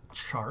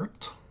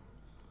 Chart.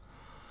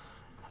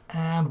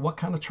 And what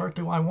kind of chart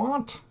do I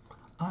want?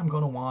 I'm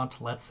going to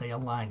want, let's say, a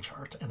line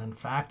chart. And in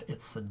fact,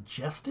 it's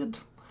suggested.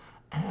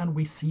 And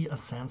we see a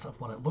sense of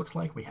what it looks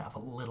like. We have a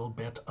little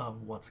bit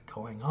of what's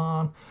going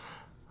on.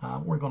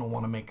 We're going to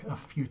want to make a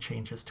few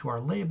changes to our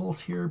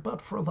labels here,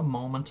 but for the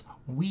moment,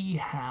 we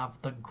have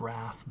the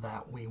graph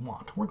that we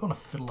want. We're going to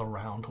fiddle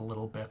around a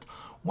little bit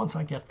once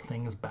I get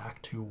things back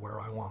to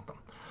where I want them.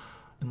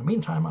 In the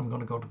meantime, I'm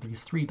going to go to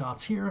these three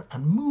dots here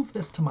and move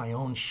this to my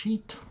own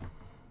sheet.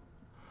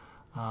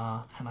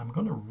 And I'm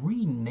going to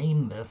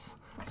rename this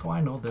so I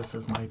know this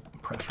is my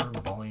pressure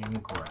volume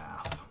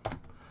graph.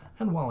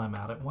 And while I'm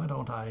at it, why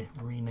don't I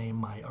rename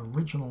my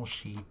original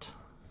sheet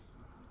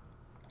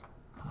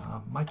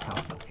my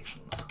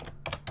calculations.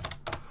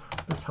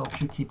 This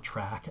helps you keep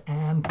track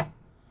and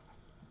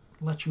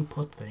lets you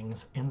put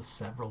things in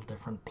several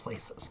different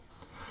places.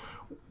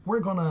 We're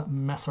going to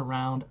mess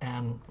around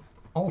and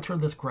alter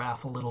this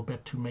graph a little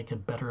bit to make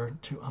it better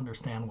to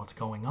understand what's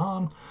going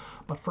on.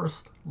 But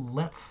first,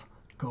 let's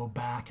go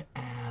back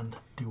and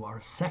do our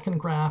second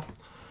graph,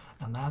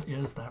 and that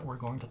is that we're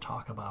going to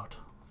talk about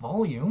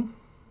volume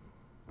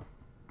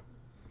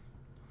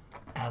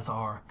as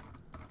our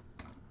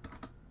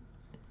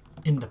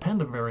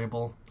independent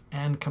variable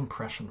and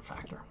compression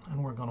factor.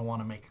 And we're going to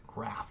want to make a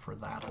graph for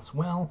that as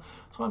well.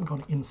 So I'm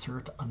going to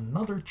insert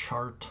another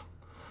chart.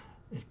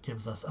 It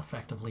gives us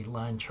effectively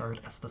line chart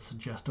as the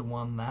suggested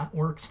one. That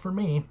works for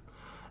me.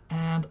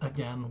 And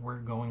again, we're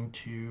going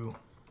to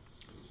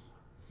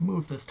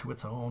move this to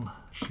its own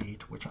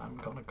sheet, which I'm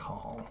going to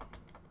call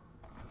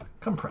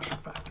compression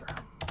factor.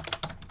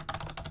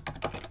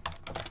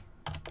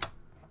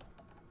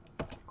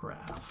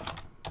 Graph,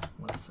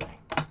 let's say.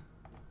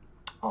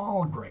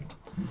 All great.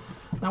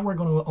 Now we're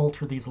going to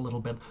alter these a little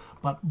bit,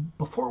 but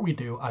before we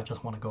do, I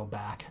just want to go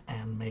back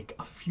and make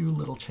a few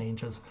little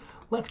changes.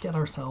 Let's get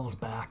ourselves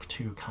back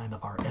to kind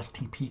of our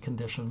STP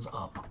conditions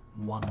of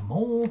 1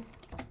 mole,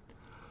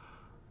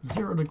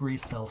 0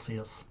 degrees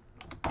Celsius.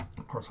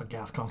 Of course, our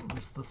gas constant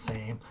is the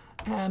same.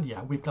 And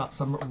yeah, we've got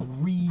some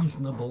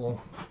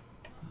reasonable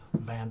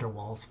van der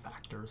Waals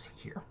factors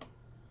here.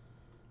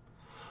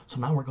 So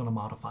now we're going to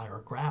modify our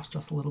graphs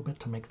just a little bit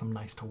to make them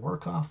nice to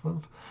work off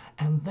of.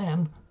 And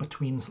then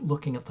between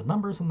looking at the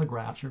numbers and the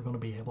graphs, you're going to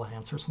be able to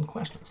answer some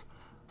questions.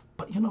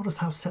 But you notice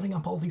how setting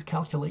up all these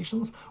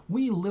calculations,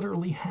 we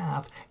literally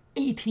have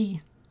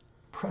 80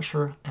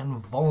 pressure and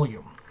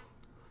volume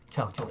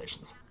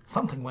calculations.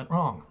 Something went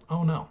wrong.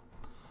 Oh no.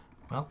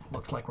 Well,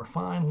 looks like we're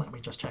fine. Let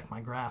me just check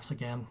my graphs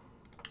again.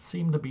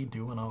 Seem to be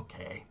doing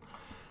okay.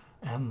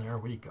 And there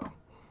we go.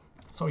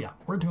 So yeah,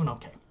 we're doing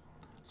okay.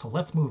 So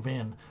let's move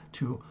in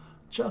to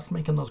just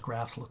making those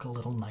graphs look a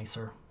little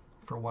nicer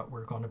for what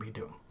we're going to be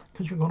doing.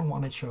 Because you're going to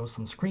want to show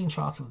some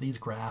screenshots of these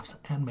graphs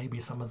and maybe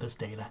some of this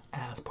data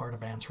as part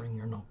of answering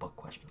your notebook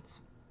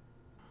questions.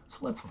 So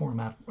let's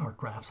format our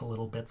graphs a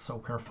little bit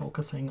so we're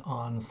focusing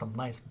on some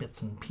nice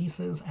bits and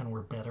pieces, and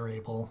we're better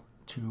able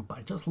to,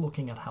 by just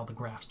looking at how the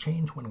graphs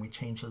change when we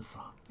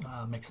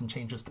make some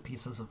changes to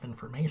pieces of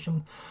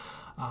information,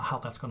 how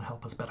that's going to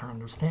help us better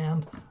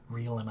understand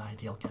real and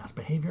ideal gas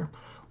behavior.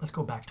 Let's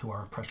go back to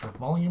our pressure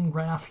volume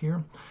graph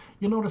here.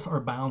 You notice our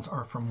bounds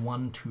are from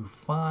 1 to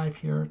 5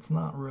 here. It's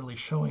not really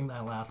showing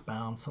that last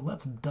bound, so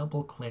let's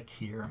double click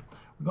here.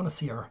 We're going to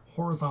see our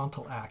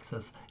horizontal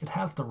axis. It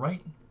has the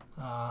right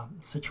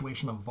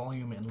situation of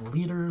volume in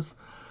liters,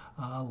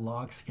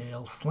 log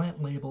scale,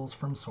 slant labels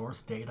from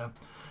source data.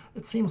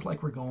 It seems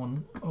like we're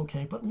going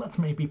okay, but let's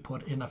maybe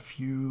put in a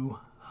few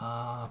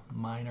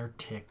minor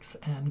ticks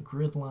and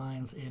grid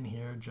lines in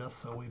here just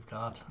so we've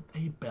got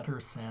a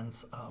better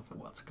sense of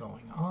what's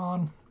going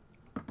on.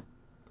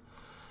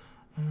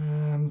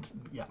 And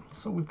yeah,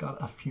 so we've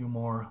got a few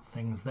more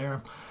things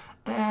there.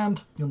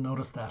 And you'll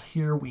notice that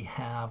here we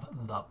have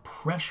the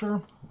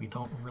pressure. We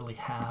don't really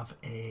have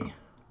a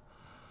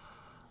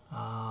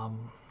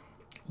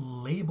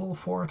label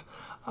for it,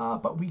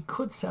 but we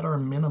could set our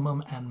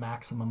minimum and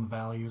maximum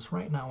values.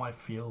 Right now I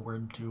feel we're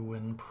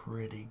doing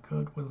pretty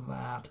good with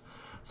that.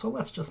 So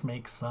let's just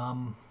make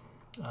some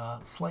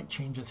slight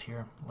changes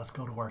here. Let's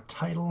go to our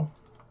title.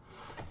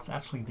 It's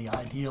actually the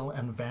ideal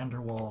and van der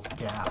Waals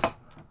gas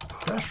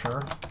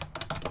pressure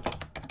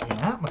in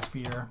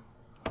atmosphere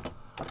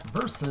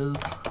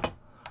versus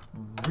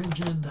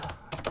rigid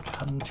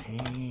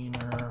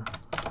container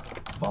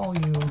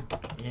volume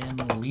in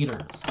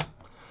liters.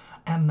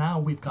 And now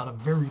we've got a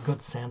very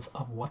good sense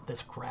of what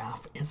this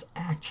graph is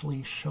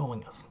actually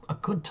showing us. A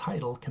good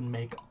title can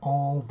make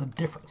all the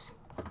difference.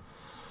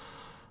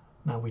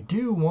 Now we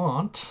do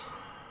want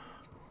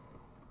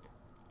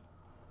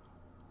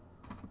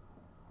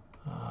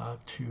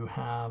to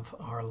have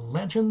our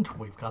legend.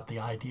 We've got the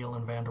ideal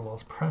and van der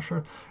Waals pressure.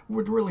 It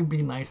would really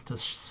be nice to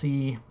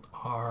see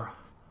our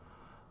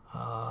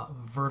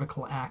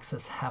vertical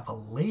axis have a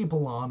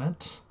label on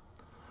it.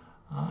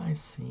 I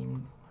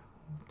seem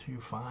to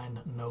find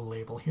no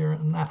label here,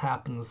 and that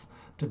happens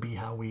to be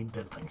how we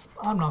did things.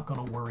 I'm not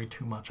going to worry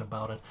too much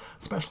about it,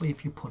 especially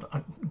if you put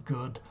a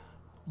good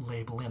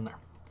label in there.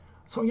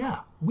 So yeah,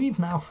 we've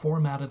now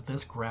formatted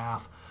this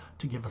graph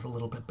to give us a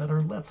little bit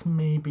better. Let's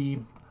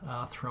maybe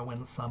throw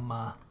in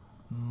some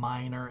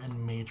minor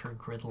and major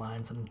grid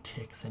lines and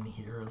ticks in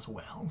here as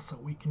well, so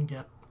we can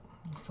get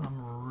some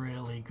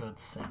really good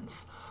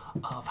sense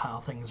of how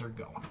things are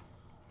going.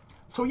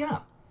 So yeah,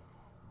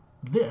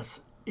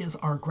 this is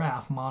our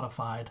graph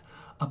modified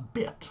a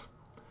bit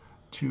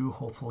to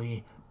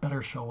hopefully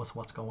better show us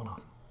what's going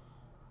on.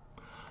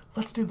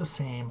 Let's do the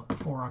same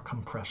for our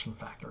compression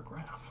factor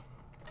graph.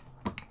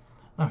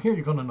 Now here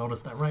you're going to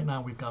notice that right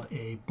now we've got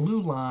a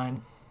blue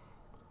line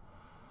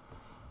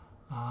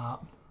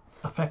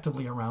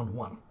effectively around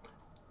 1.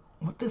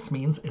 What this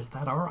means is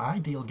that our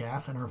ideal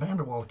gas and our van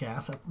der Waals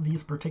gas at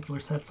these particular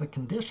sets of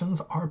conditions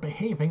are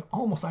behaving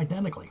almost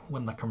identically.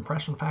 When the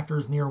compression factor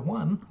is near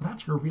 1,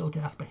 that's your real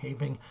gas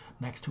behaving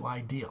next to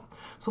ideal.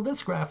 So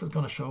this graph is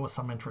going to show us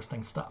some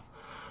interesting stuff.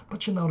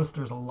 But you notice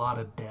there's a lot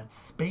of dead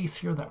space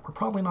here that we're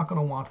probably not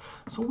going to want,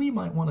 so we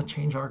might want to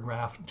change our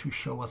graph to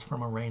show us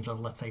from a range of,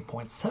 let's say,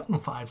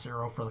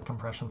 0.750 for the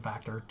compression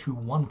factor to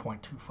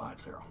 1.250.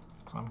 So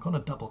I'm going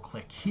to double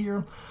click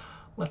here.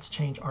 Let's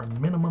change our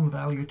minimum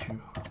value to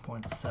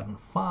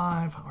 0.75,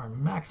 our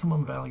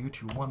maximum value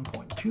to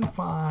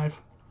 1.25.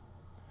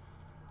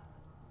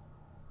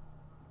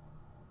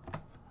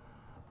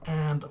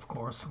 And of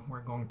course,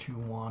 we're going to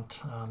want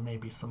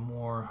maybe some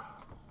more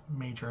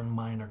major and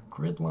minor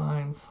grid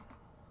lines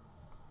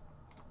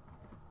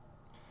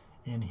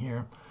in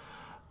here.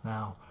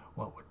 Now,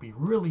 what would be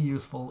really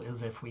useful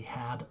is if we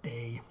had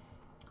a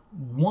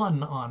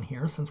 1 on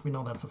here, since we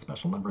know that's a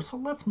special number. So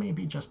let's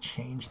maybe just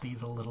change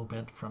these a little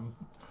bit from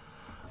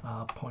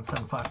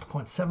 0.75 to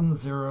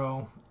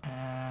 0.70,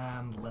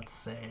 and let's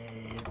say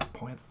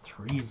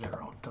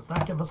 0.30. Does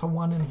that give us a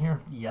 1 in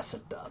here? Yes,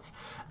 it does.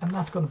 And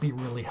that's going to be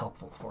really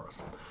helpful for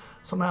us.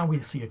 So now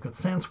we see a good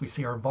sense. We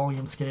see our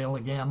volume scale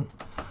again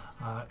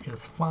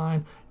is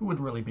fine. It would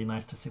really be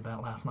nice to see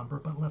that last number,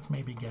 but let's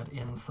maybe get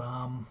in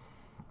some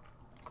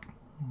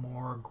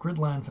more grid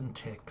lines and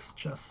ticks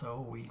just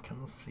so we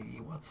can see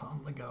what's on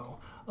the go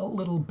a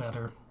little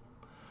better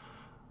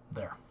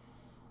there.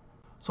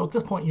 So at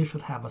this point you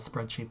should have a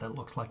spreadsheet that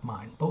looks like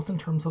mine, both in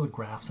terms of the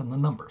graphs and the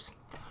numbers.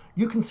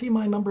 You can see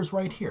my numbers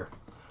right here.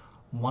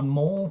 1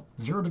 mole,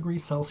 0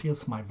 degrees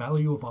Celsius, my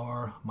value of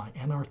R, my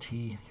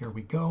nRT, here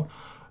we go.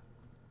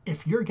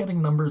 If you're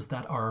getting numbers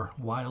that are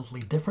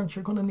wildly different,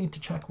 you're going to need to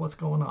check what's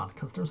going on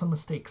because there's a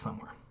mistake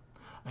somewhere.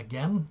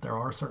 Again, there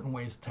are certain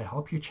ways to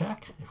help you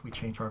check. If we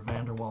change our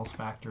van der Waals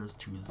factors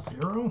to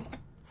 0,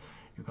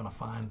 you're going to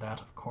find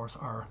that, of course,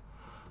 our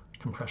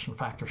compression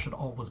factor should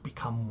always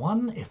become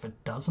 1. If it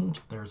doesn't,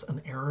 there's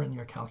an error in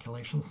your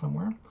calculation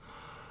somewhere.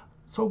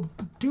 So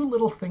do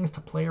little things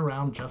to play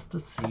around just to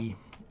see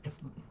if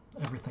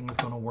everything is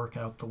going to work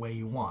out the way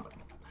you want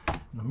it.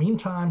 In the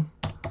meantime,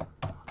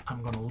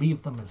 I'm going to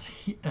leave them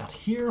at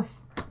here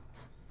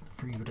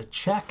for you to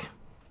check.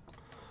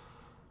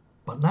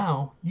 But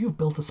now you've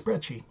built a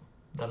spreadsheet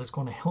that is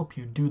going to help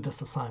you do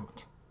this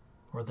assignment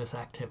or this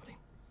activity.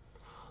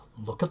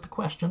 Look at the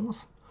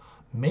questions,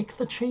 make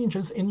the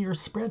changes in your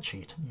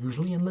spreadsheet,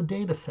 usually in the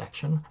data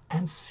section,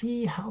 and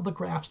see how the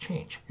graphs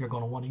change. You're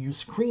going to want to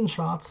use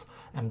screenshots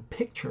and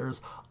pictures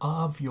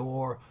of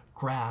your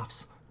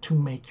graphs to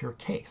make your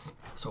case.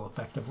 So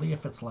effectively,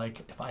 if it's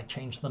like, if I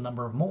change the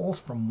number of moles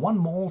from 1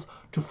 mole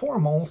to 4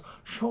 moles,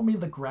 show me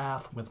the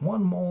graph with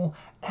 1 mole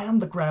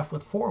and the graph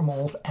with 4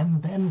 moles,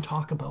 and then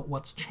talk about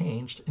what's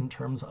changed in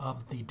terms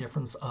of the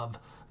difference of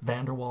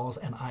van der Waals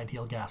and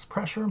ideal gas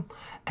pressure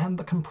and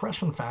the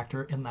compression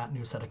factor in that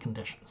new set of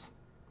conditions.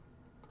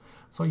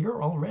 So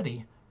you're all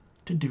ready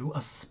to do a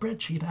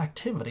spreadsheet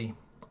activity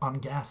on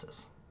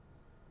gases.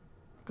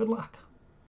 Good luck.